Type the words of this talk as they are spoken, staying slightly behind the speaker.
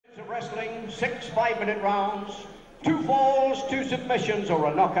wrestling, 6 5-minute rounds, 2 falls, 2 submissions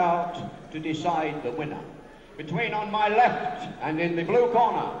or a knockout to decide the winner. Between on my left and in the blue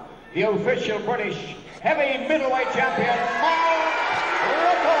corner, the official British heavy middleweight champion, Rocco.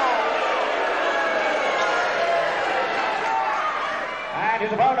 And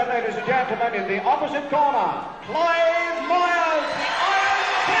his opponent, ladies and gentlemen, in the opposite corner, Clive Myers, the Iron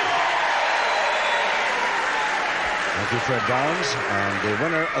Fist. Thank you, Fred Downs. And the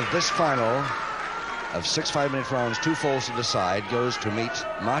winner of this final of 6 5-minute rounds, 2 falls to decide, goes to meet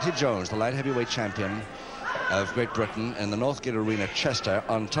Marty Jones, the light heavyweight champion of Great Britain, in the Northgate Arena, Chester,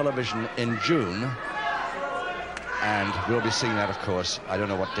 on television in June. And we'll be seeing that, of course, I don't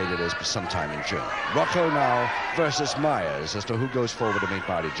know what date it is, but sometime in June. Rocco now versus Myers as to who goes forward to meet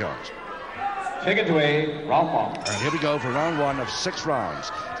Marty Jones. Take it away, round 1. And here we go for round 1 of 6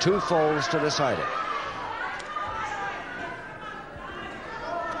 rounds. 2 falls to decide it.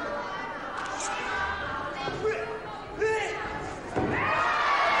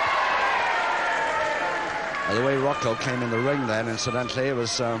 The way Rocco came in the ring then, incidentally, it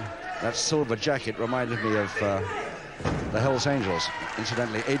was that silver jacket reminded me of the Hells Angels.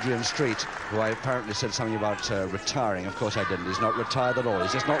 Incidentally, Adrian Street, who I apparently said something about retiring. Of course I didn't. He's not retired at all.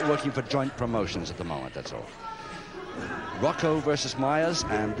 He's just not working for joint promotions at the moment, that's all. Rocco versus Myers,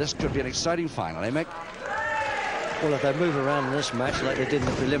 and this could be an exciting final, eh, Mick? Well, if they move around in this match like they did in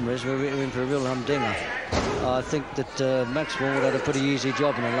the preliminaries, we're in for a real humdinger. I think that Maxwell would have had a pretty easy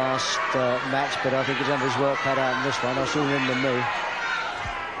job in the last match, but I think he's under his work cut out in this one. I'll soon win than me.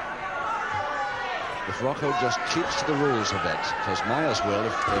 If Rocco just keeps to the rules a bit, because Myers will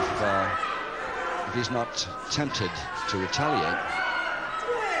if he's not tempted to retaliate.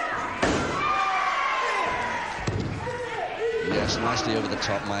 Yes, nicely over the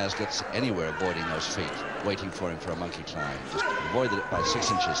top. Myers gets anywhere avoiding those feet, waiting for him for a monkey climb. Just avoided it by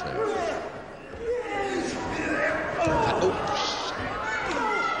 6 inches there. Oops.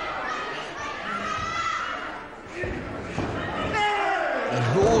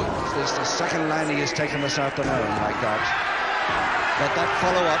 There's the second landing he's taken this afternoon like that. But that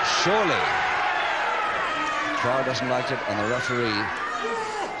follow-up, surely. The crowd doesn't like it, and the referee,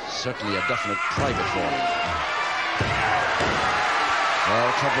 certainly a definite private warning. Well,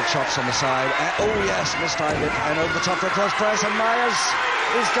 a couple of chops on the side. And, oh, yes, mistimed it. And over the top for a close press, and Myers,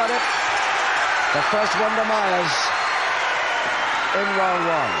 he's got it. The first one to Myers in round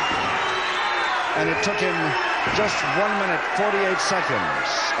 1. And it took him just 1 minute, 48 seconds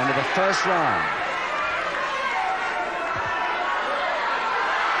into the first round.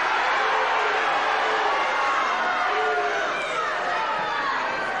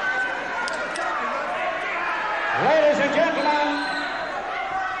 Ladies and gentlemen,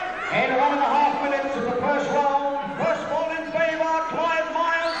 in 1.5 minutes of the first round, first ball in favor, Clive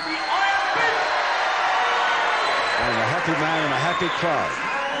Myers, the Iron Fist. And a happy man and a happy crowd.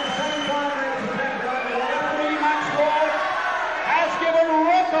 Has given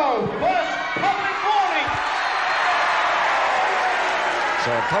Rocco first public warning. So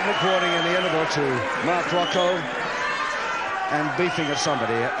a public warning in the interval to mark Rocco and beefing at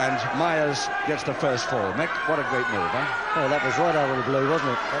somebody, and Myers gets the first fall. Mick, what a great move, huh? Oh, that was right out of the blue,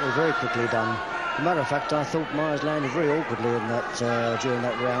 wasn't it? That was very quickly done. As a matter of fact, I thought Myers landed very awkwardly in that during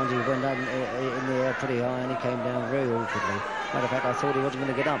that round. He went down in the air pretty high, and he came down very awkwardly. Matter of fact, I thought he wasn't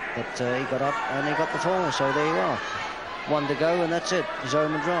going to get up, but he got up and he got the fall. So there you are. 1 to go, and that's it. He's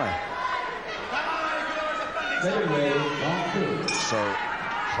home and dry. So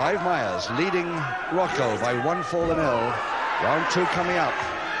Clive Myers leading Rocco by 1-0. Round 2 coming up.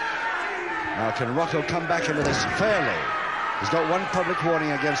 Now, can Rocco come back into this fairly? He's got 1 public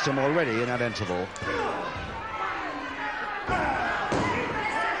warning against him already in that interval.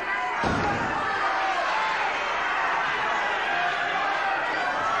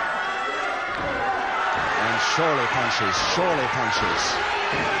 And surely punches.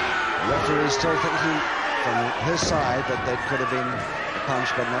 The referee is still thinking from his side that there could have been a punch,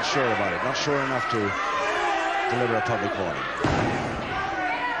 but not sure about it. Not sure enough to deliver a public warning.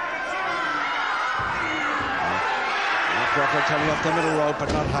 Rocco coming off the middle rope, but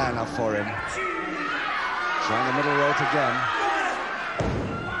not high enough for him. Trying the middle rope again.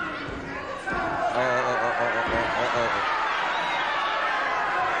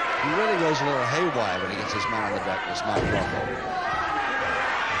 He really goes a little haywire when he gets his man on the deck, this Mark Rocco.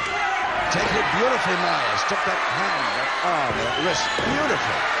 Taking it beautifully, Myers. Took that hand, that arm, that wrist.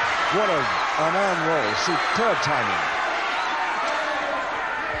 Beautiful. What an arm roll. Superb timing.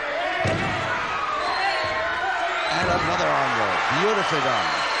 And another arm roll. Beautifully done.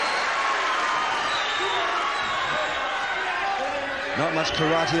 Not much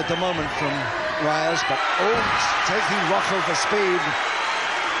karate at the moment from Myers, but taking Rocco for speed,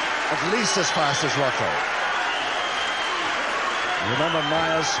 at least as fast as Rocco. Remember,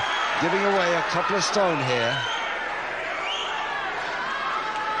 Myers giving away a couple of stone here.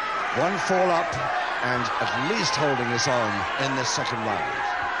 One fall up and at least holding his own in this second round.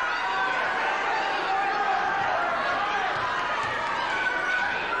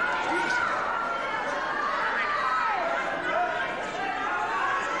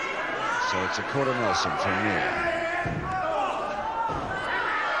 So it's a quarter Nelson from Neil.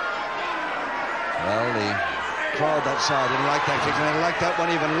 Well, the crowd that side didn't like that kick, and they liked that one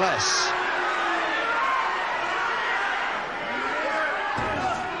even less.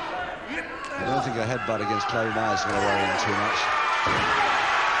 I don't think a headbutt against Clive Myers is going to worry him too much.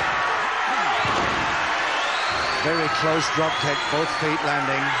 Very close drop kick, both feet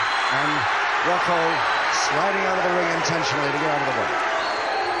landing, and Rocco sliding out of the ring intentionally to get out of the way.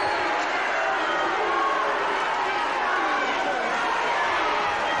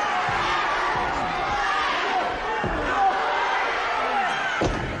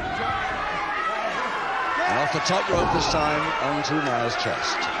 The top rope this time onto Myers'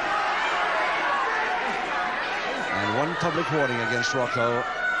 chest. And one public warning against Rocco,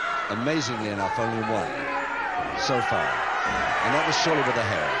 amazingly enough, only one so far. And that was surely with the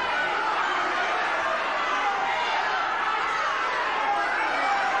hair.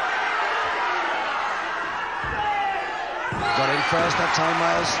 Got in first that time.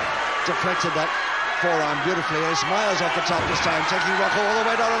 Myers deflected that forearm beautifully. It's Myers off the top this time, taking Rocco all the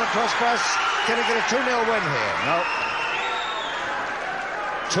way down on the cross press. Can he get a 2-0 win here? No.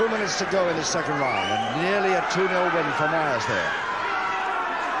 2 minutes to go in the second round, and nearly a 2-0 win for Myers there.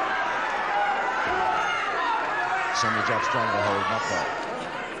 Semi jab stronger hold, not bad.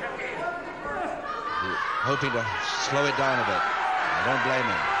 Hoping to slow it down a bit. I don't blame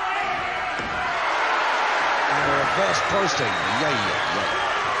him. And a reverse posting. Yeah.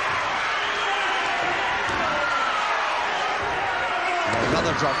 And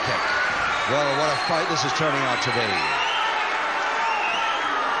another drop kick. Well, what a fight this is turning out to be.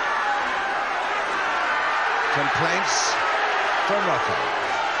 Complaints from Rocco.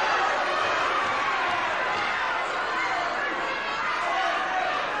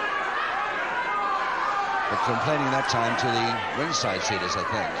 But complaining that time to the ringside seaters, I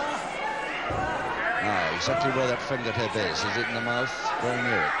think. Now, exactly where that fingertip is. Is it in the mouth? Very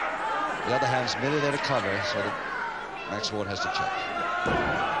near it. The other hand's merely there to cover, so that Max Ward has to check.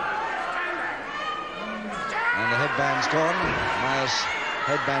 And the headband's gone. Myers'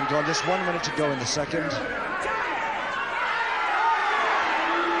 headband gone. Just 1 minute to go in the second.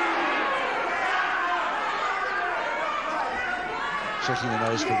 Checking the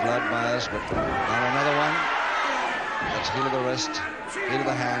nose for blood, Myers, but now another one. That's heel of the wrist, heel of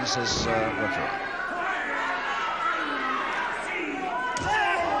the hand, says referee.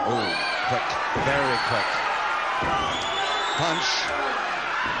 Oh, quick, very quick. Punch.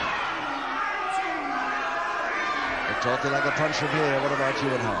 Talking like a punch from here. What about you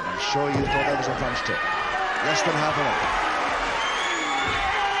at home? I'm sure you thought that was a punch too. Less than half a minute.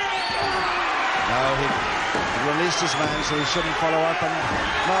 Now he released his man, so he shouldn't follow up, and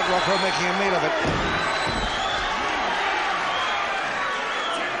Mark Rocco making a meal of it.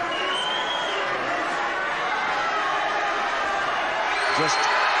 Just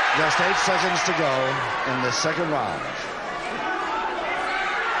 8 seconds to go in the second round.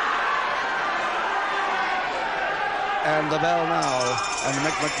 And the bell now, and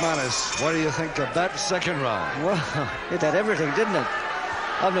Mick McManus, what do you think of that second round? Well, it had everything, didn't it?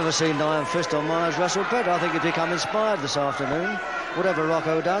 I've never seen Iron Fist or Myers wrestle better. I think he's become inspired this afternoon. Whatever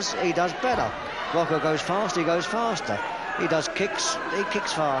Rocco does, he does better. Rocco goes fast, he goes faster. He does kicks, he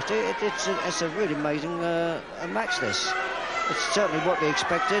kicks fast. It's a really amazing match, this. It's certainly what we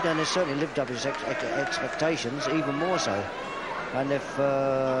expected, and it's certainly lived up his expectations, even more so. And if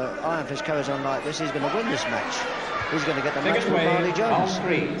Iron Fist carries on like this, he's going to win this match. He's going to get the match with Marty Jones.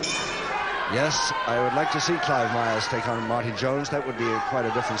 Yes, I would like to see Clive Myers take on Marty Jones. That would be quite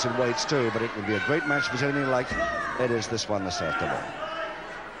a difference in weights too, but it would be a great match if it's anything like it is this one this afternoon.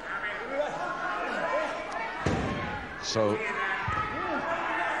 So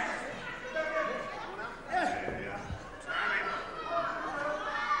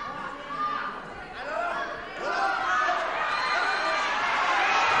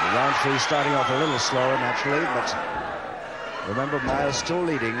round 3 starting off a little slower naturally, but remember, Myers still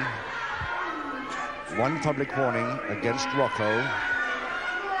leading. One public warning against Rocco,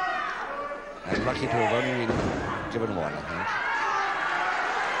 and lucky to have only been given one, I think.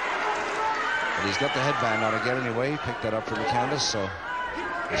 But he's got the headband on again anyway. He picked that up from the canvas, so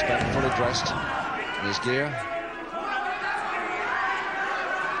he's back fully dressed in his gear.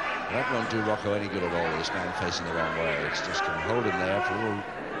 That won't do Rocco any good at all, this man facing the wrong way. It's just going to hold him there for a little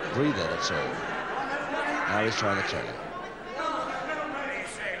breather, that's all. Now he's trying to turn it.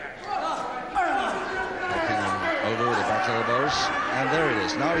 Popping him over with the back elbows. And there it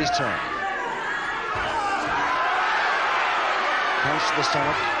is. Now he's turned. Punch to the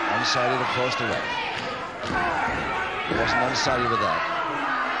stomach. Unsided, of course, the ref. He wasn't unsided with that.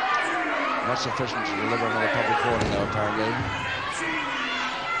 Not sufficient to deliver another public warning, though, apparently.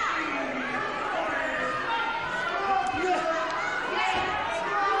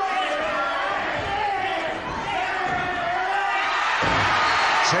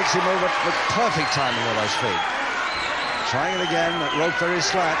 Takes him over with perfect timing with those feet. Trying it again, that rope very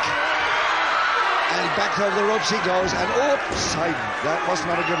slack. And back over the ropes he goes, and oops, that was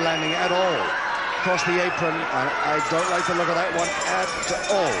not a good landing at all. Across the apron, and I don't like the look of that one at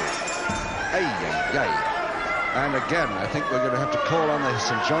all. Ay, ay, ay. And again, I think we're going to have to call on the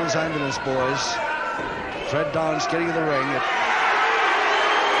St. John's Ambulance boys. Fred Downs getting in the ring.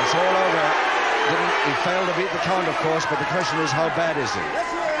 It's all over. He failed to beat the count, of course, but the question is, how bad is he?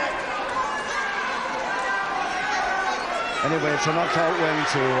 Anyway, it's a knockout win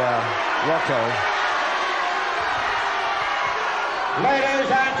to Rocco. Ladies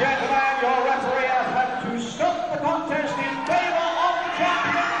and gentlemen, your referee has had to stop the contest in favour of the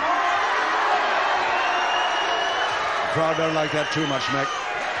champion. The crowd don't like that too much, Mick.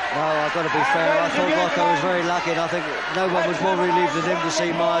 No, I've got to be fair. I thought Rocco was very lucky, and I think no one was more relieved than him to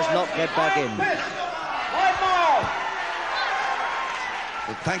see Myers not get back in.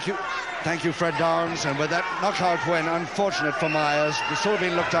 Well, thank you, Fred Downs. And with that knockout win, unfortunate for Myers, he's still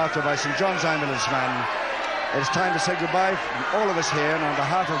being looked after by St. John's Ambulance man. It's time to say goodbye from all of us here, and on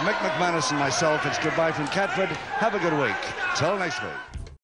behalf of Mick McManus and myself, it's goodbye from Catford. Have a good week. Till next week.